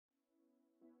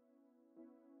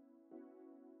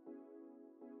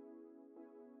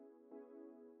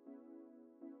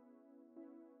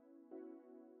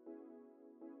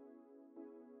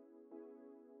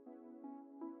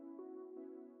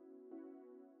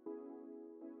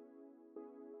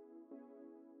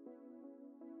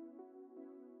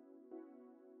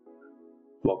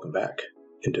Welcome back.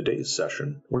 In today's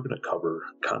session, we're going to cover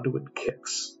conduit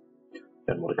kicks.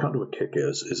 And what a conduit kick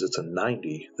is it's a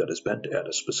 90 that is bent at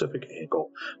a specific angle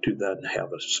to then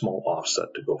have a small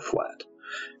offset to go flat.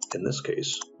 In this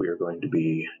case, we are going to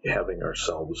be having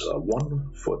ourselves a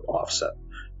 1 foot offset.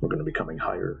 We're going to be coming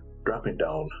higher, dropping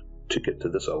down to get to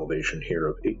this elevation here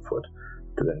of 8 foot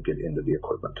to then get into the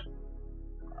equipment.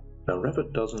 Now,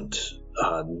 Revit doesn't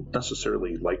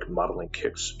necessarily like modeling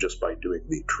kicks just by doing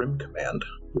the trim command,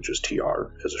 which is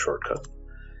TR as a shortcut.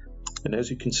 And as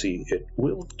you can see, it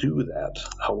will do that.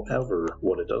 However,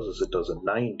 what it does is it does a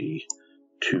 90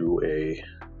 to a...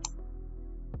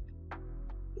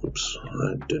 Oops,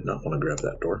 I did not want to grab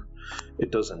that door.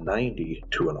 It does a 90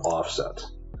 to an offset,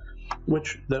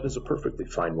 which that is a perfectly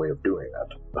fine way of doing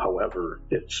that. However,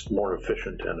 it's more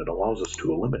efficient and it allows us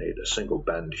to eliminate a single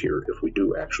bend here if we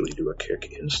do actually do a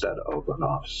kick instead of an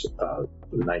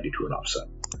 90 to an offset.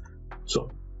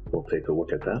 So we'll take a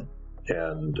look at that.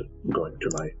 And going to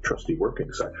my trusty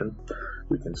working section,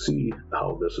 we can see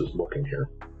how this is looking here.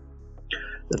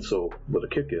 And so what a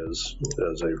kick is,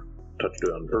 as I touched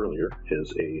on earlier,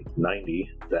 is a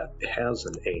 90 that has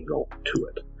an angle to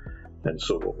it. And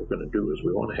so what we're going to do is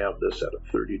we want to have this at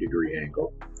a 30-degree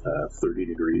angle. 30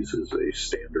 degrees is a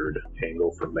standard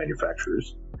angle for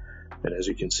manufacturers. And as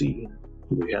you can see,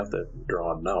 we have that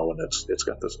drawn now, and it's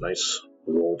got this nice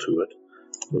roll to it.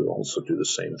 We'll also do the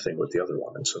same thing with the other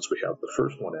one. And since we have the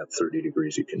first one at 30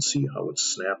 degrees, you can see how it's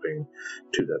snapping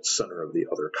to that center of the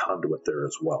other conduit there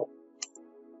as well.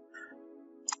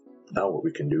 Now what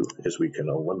we can do is we can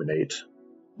eliminate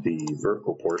the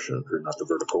vertical portion, or not the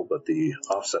vertical, but the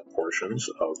offset portions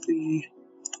of the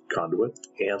conduit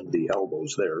and the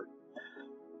elbows there,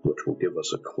 which will give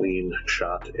us a clean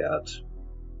shot at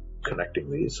connecting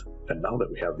these. And now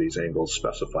that we have these angles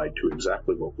specified to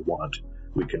exactly what we want,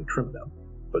 we can trim them.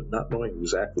 But not knowing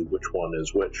exactly which one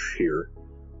is which here,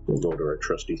 we'll go to our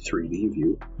trusty 3D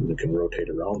view, and we can rotate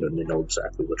around and we know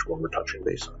exactly which one we're touching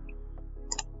base on.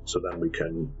 So then we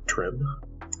can trim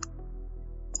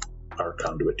our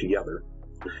conduit together,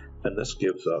 and this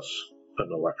gives us an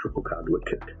electrical conduit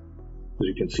kick. As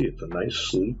you can see, it's a nice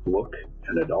sleek look,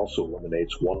 and it also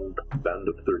eliminates one bend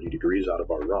of 30 degrees out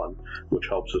of our run, which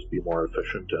helps us be more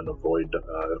efficient and avoid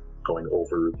going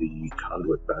over the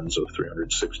conduit bends of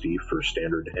 360 for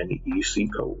standard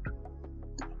NEC code.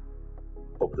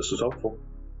 Hope this is helpful.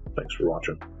 Thanks for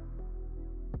watching.